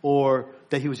 or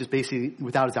that he was just basically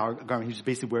without his outer garment. He was just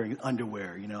basically wearing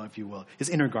underwear, if you will, his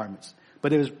inner garments.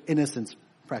 But it was, in a sense,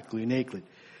 practically naked.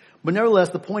 But nevertheless,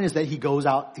 the point is that he goes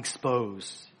out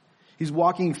exposed. He's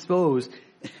walking exposed,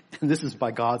 and this is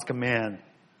by God's command.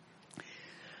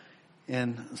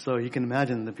 And so you can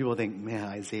imagine that people think, man,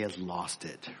 Isaiah's lost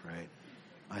it, right?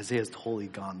 Isaiah's totally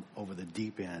gone over the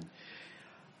deep end.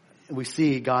 And we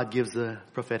see God gives a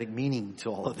prophetic meaning to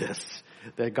all of this.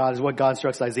 That what God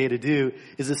instructs Isaiah to do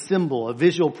is a symbol, a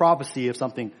visual prophecy of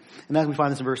something. And that we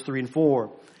find this in verse 3 and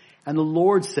 4. And the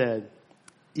Lord said,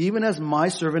 "Even as my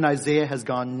servant Isaiah has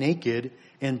gone naked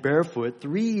and barefoot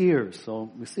 3 years."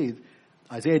 So we see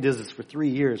Isaiah does this for 3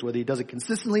 years. Whether he does it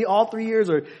consistently all 3 years,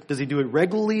 or does he do it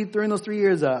regularly during those 3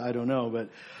 years, I don't know. But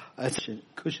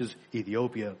Cush is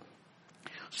Ethiopia.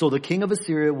 "So the king of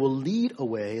Assyria will lead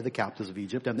away the captives of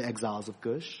Egypt and the exiles of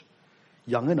Cush,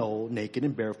 young and old, naked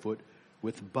and barefoot,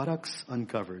 with buttocks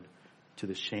uncovered, to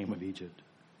the shame of Egypt."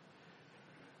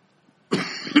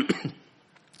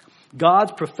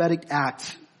 God's prophetic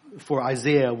act for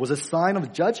Isaiah was a sign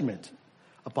of judgment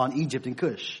upon Egypt and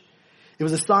Cush. It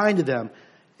was a sign to them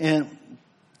and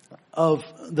of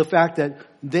the fact that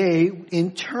they,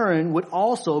 in turn, would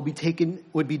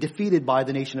be defeated by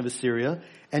the nation of Assyria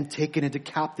and taken into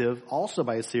captive, also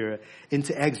by Assyria,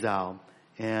 into exile.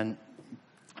 And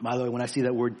by the way, when I see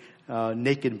that word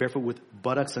naked and barefoot with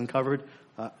buttocks uncovered,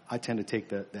 I tend to take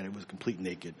that it was complete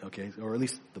naked, okay? Or at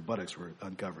least the buttocks were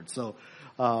uncovered. So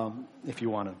if you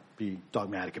want to be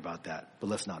dogmatic about that, but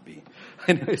let's not be.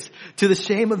 Anyways, to the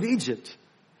shame of Egypt.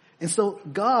 And so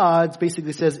God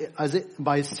basically says,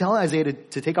 by telling Isaiah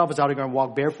to take off his outer garment,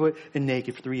 walk barefoot and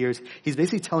naked for 3 years, he's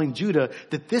basically telling Judah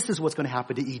that this is what's going to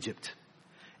happen to Egypt.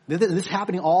 This is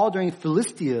happening all during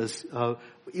Philistia's,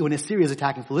 when Assyria is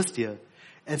attacking Philistia.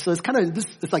 And so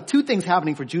it's like two things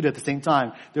happening for Judah at the same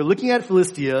time. They're looking at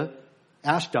Philistia,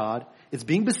 Ashdod, it's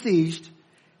being besieged,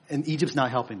 and Egypt's not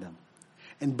helping them.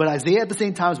 But Isaiah at the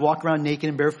same time is walking around naked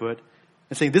and barefoot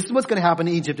and saying, this is what's going to happen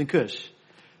to Egypt and Cush.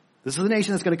 This is the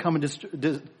nation that's going to come and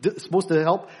supposed to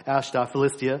help Ashdod,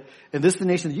 Philistia. And this is the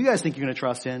nation that you guys think you're going to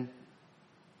trust in.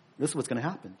 This is what's going to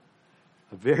happen.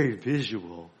 A very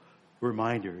visual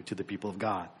reminder to the people of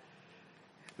God.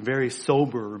 A very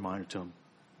sober reminder to them.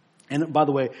 And by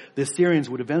the way, the Assyrians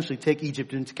would eventually take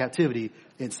Egypt into captivity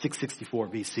in 664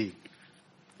 BC.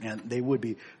 And they would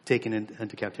be taken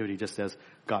into captivity just as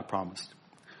God promised.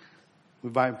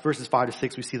 By verses 5 to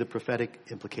 6, we see the prophetic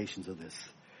implications of this.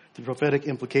 The prophetic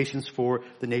implications for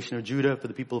the nation of Judah, for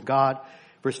the people of God.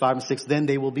 Verse 5 and 6, "Then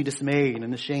they will be dismayed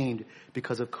and ashamed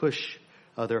because of Cush,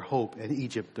 their hope, and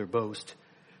Egypt, their boast.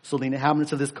 So the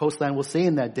inhabitants of this coastland will say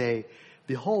in that day,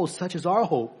 Behold, such is our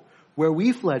hope, where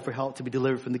we fled for help to be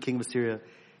delivered from the king of Assyria.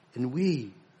 And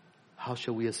we, how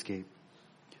shall we escape?"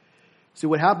 See,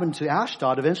 what happened to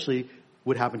Ashdod eventually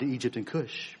would happen to Egypt and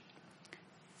Cush.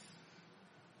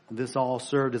 This all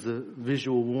served as a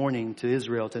visual warning to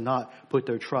Israel to not put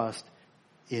their trust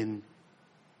in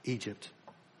Egypt.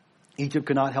 Egypt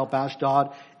could not help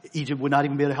Ashdod. Egypt would not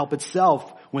even be able to help itself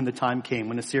when the time came,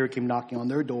 when Assyria came knocking on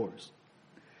their doors.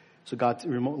 So God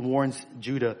warns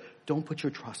Judah, don't put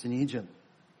your trust in Egypt.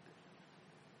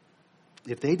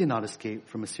 If they did not escape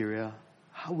from Assyria,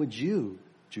 how would you,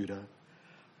 Judah?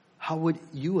 How would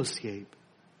you escape?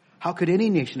 How could any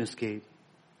nation escape?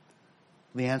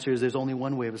 The answer is there's only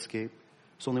one way of escape.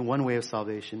 There's only one way of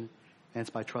salvation, and it's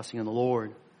by trusting in the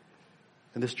Lord.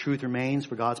 And this truth remains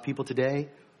for God's people today.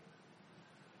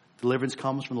 Deliverance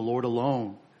comes from the Lord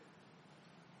alone.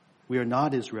 We are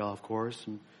not Israel, of course.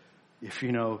 And if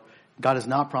God has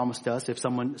not promised us, if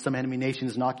some enemy nation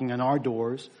is knocking on our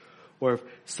doors, or if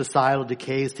societal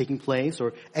decay is taking place,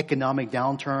 or economic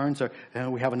downturns, or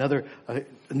we have another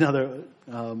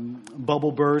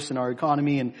bubble burst in our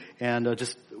economy, and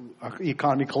just our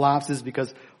economy collapses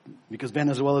because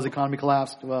Venezuela's economy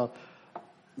collapsed. Well,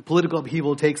 political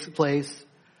upheaval takes place.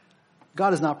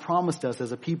 God has not promised us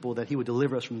as a people that He would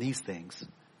deliver us from these things.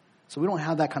 So we don't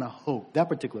have that kind of hope, that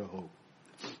particular hope.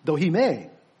 Though He may.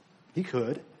 He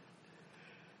could.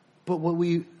 But what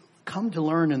we come to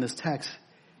learn in this text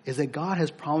is that God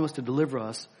has promised to deliver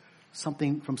us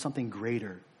from something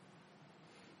greater.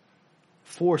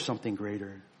 For something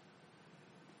greater.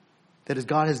 That is,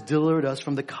 God has delivered us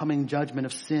from the coming judgment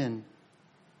of sin.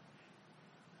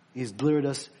 He's delivered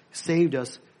us, saved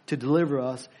us to deliver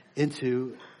us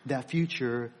into that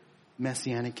future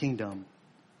messianic kingdom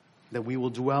that we will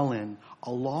dwell in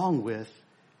along with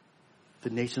the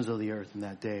nations of the earth in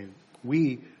that day.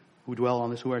 We who dwell on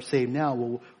this, who are saved now,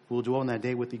 will dwell in that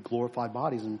day with the glorified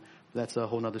bodies, and that's a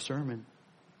whole other sermon.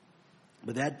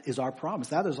 But that is our promise.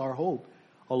 That is our hope,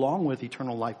 along with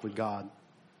eternal life with God.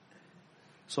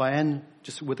 So I end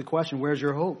just with the question, where's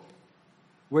your hope?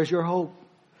 Where's your hope?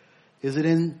 Is it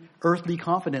in earthly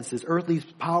confidences, earthly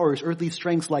powers, earthly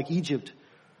strengths like Egypt?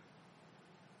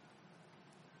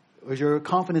 Or is your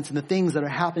confidence in the things that are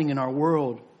happening in our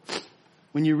world?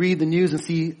 When you read the news and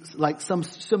see like some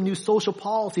new social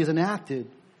policy is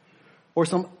enacted, or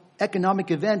some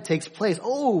economic event takes place.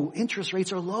 Oh, interest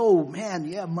rates are low. Man,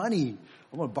 yeah, money.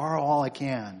 I'm going to borrow all I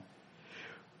can.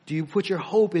 Do you put your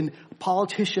hope in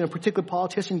a particular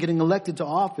politician getting elected to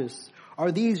office?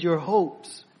 Are these your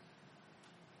hopes?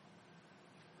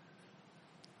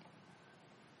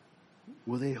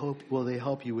 Will they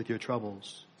help you with your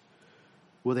troubles?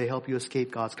 Will they help you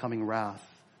escape God's coming wrath?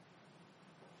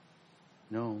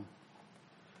 No.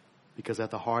 Because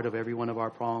at the heart of every one of our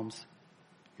problems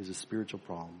is a spiritual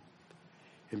problem.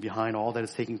 And behind all that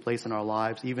is taking place in our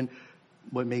lives, even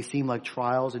what may seem like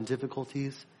trials and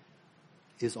difficulties,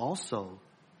 is also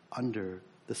under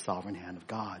the sovereign hand of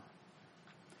God.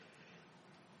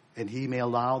 And He may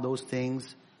allow those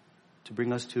things to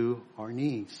bring us to our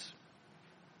knees,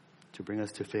 to bring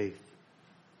us to faith,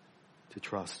 to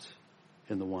trust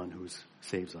in the one who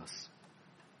saves us.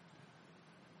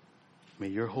 May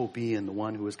your hope be in the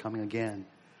one who is coming again,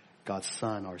 God's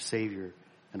Son, our Savior,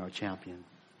 and our champion.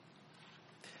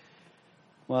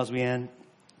 Well, as we end,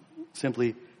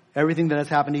 simply, everything that has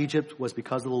happened to Egypt was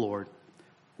because of the Lord,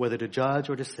 whether to judge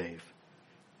or to save.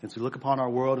 And as we look upon our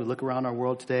world and look around our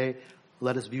world today,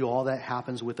 let us view all that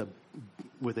happens with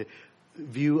a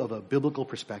view of a biblical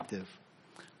perspective.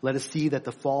 Let us see that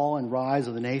the fall and rise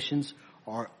of the nations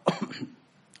are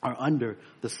under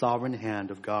the sovereign hand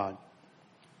of God.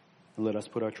 And let us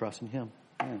put our trust in Him.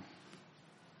 Man,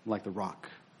 like the rock.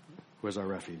 Where's our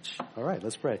refuge? All right,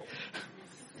 let's pray.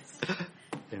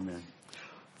 Amen.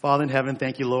 Father in heaven,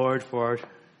 thank you, Lord, for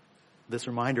this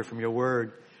reminder from your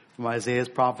word, from Isaiah's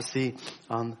prophecy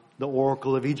on the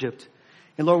oracle of Egypt.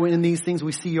 And Lord, in these things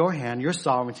we see your hand, your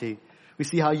sovereignty. We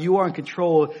see how you are in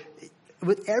control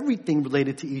with everything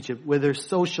related to Egypt, with their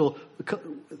social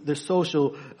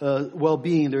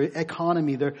well-being, their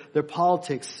economy, their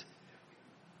politics.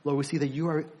 Lord, we see that you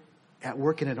are at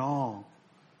work in it all.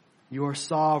 You are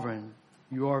sovereign.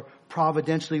 You are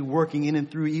providentially working in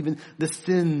and through even the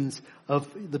sins of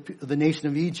the nation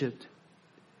of Egypt.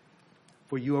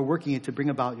 For you are working it to bring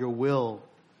about your will,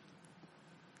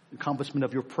 accomplishment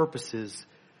of your purposes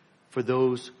for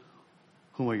those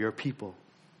whom are your people.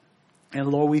 And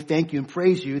Lord, we thank you and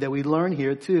praise you that we learn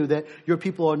here too that your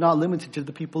people are not limited to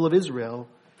the people of Israel,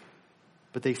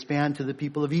 but they expand to the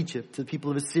people of Egypt, to the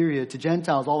people of Assyria, to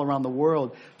Gentiles all around the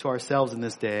world, to ourselves in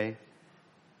this day.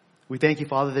 We thank you,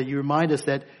 Father, that you remind us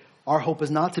that our hope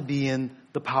is not to be in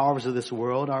the powers of this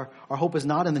world. Our hope is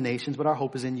not in the nations, but our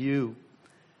hope is in you.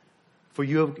 For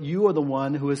you are the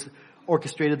one who has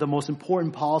orchestrated the most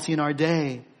important policy in our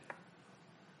day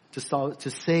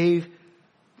to save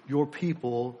your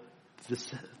people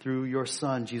through your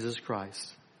Son, Jesus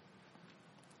Christ.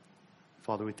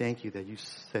 Father, we thank you that you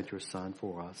sent your Son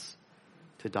for us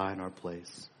to die in our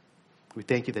place. We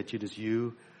thank you that it is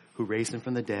you who raised him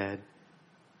from the dead.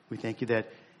 We thank you that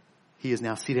he is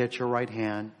now seated at your right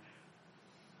hand.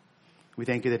 We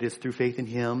thank you that it is through faith in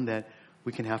him that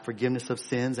we can have forgiveness of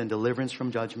sins and deliverance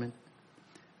from judgment.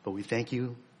 But we thank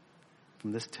you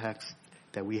from this text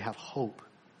that we have hope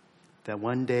that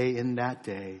one day, in that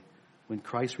day, when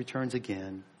Christ returns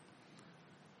again,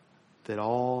 that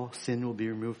all sin will be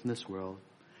removed from this world.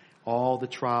 All the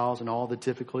trials and all the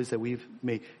difficulties that we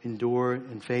may endure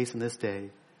and face in this day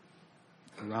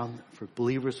for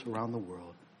believers around the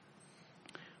world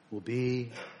will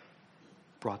be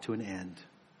brought to an end.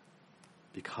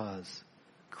 because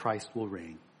Christ will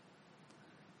reign.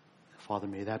 Father,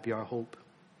 may that be our hope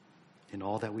in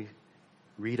all that we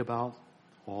read about,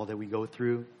 all that we go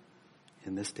through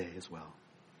in this day as well.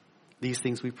 These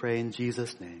things we pray in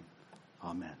Jesus' name.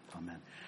 Amen. Amen.